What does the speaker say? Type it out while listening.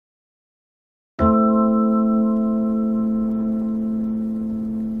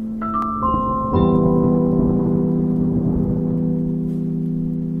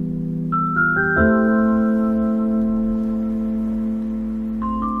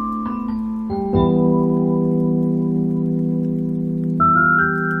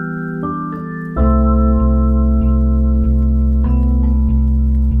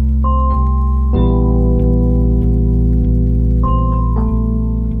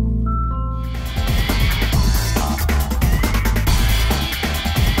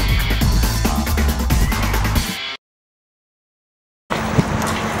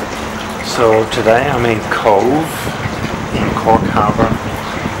Today I'm in Cobh, in Cork Harbour,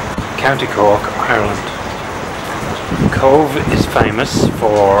 County Cork, Ireland. Cobh is famous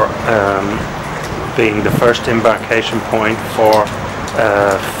for being the first embarkation point for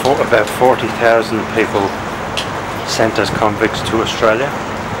about 40,000 people sent as convicts to Australia.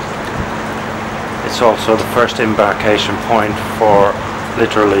 It's also the first embarkation point for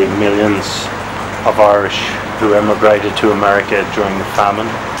literally millions of Irish who emigrated to America during the famine.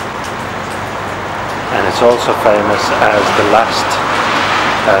 And it's also famous as the last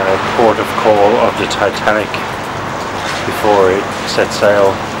port of call of the Titanic before it set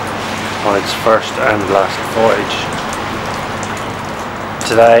sail on its first and last voyage.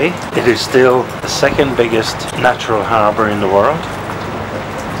 Today it is still the second biggest natural harbour in the world.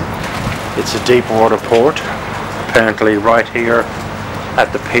 It's a deep water port, apparently right here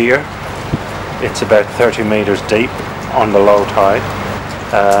at the pier. It's about 30 metres deep on the low tide,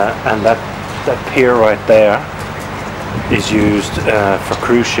 and that pier right there is used for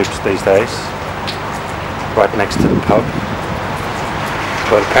cruise ships these days, right next to the pub.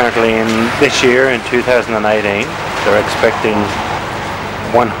 But apparently this year, in 2018, they're expecting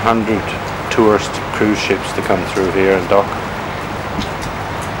 100 tourist cruise ships to come through here and dock.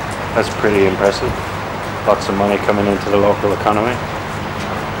 That's pretty impressive. Lots of money coming into the local economy.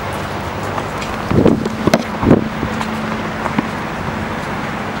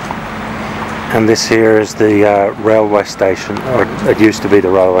 And this here is the railway station, or it used to be the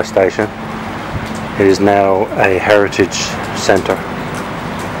railway station. It is now a heritage centre,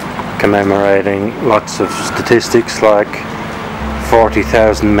 commemorating lots of statistics like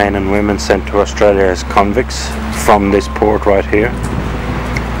 40,000 men and women sent to Australia as convicts from this port right here.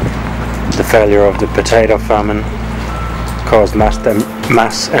 The failure of the potato famine caused mass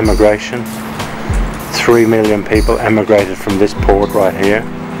emigration. 3 million people emigrated from this port right here.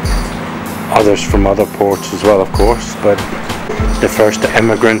 Others from other ports as well, of course, but the first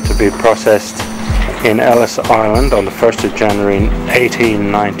emigrant to be processed in Ellis Island on the 1st of January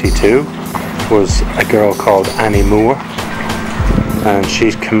 1892 was a girl called Annie Moore, and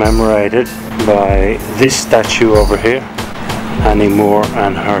she's commemorated by this statue over here, Annie Moore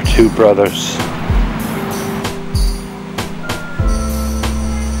and her two brothers.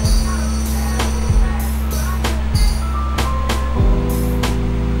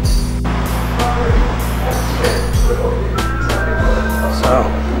 So,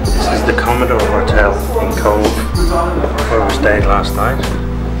 this is the Commodore Hotel in Cobh, where we stayed last night.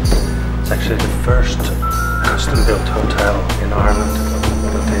 It's actually the first custom-built hotel in Ireland,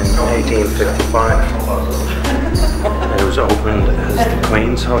 built in 1855. It was opened as the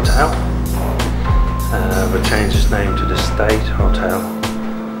Queen's Hotel, but changed its name to the State Hotel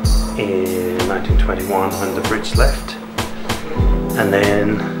in 1921 when the Brits left, and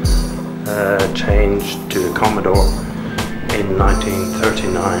then changed to the Commodore in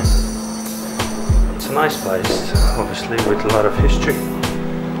 1939. It's a nice place, obviously, with a lot of history.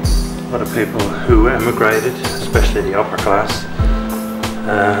 A lot of people who emigrated, especially the upper class,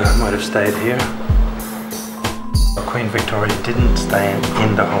 might have stayed here. Queen Victoria didn't stay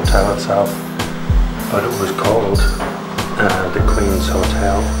in the hotel itself, but it was called the Queen's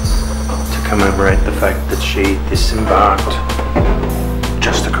Hotel to commemorate the fact that she disembarked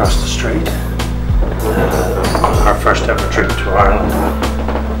just across the street on her first ever trip to Ireland.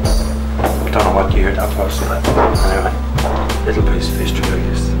 I don't know what year that was, but anyway, little piece of history, I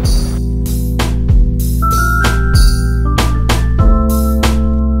guess.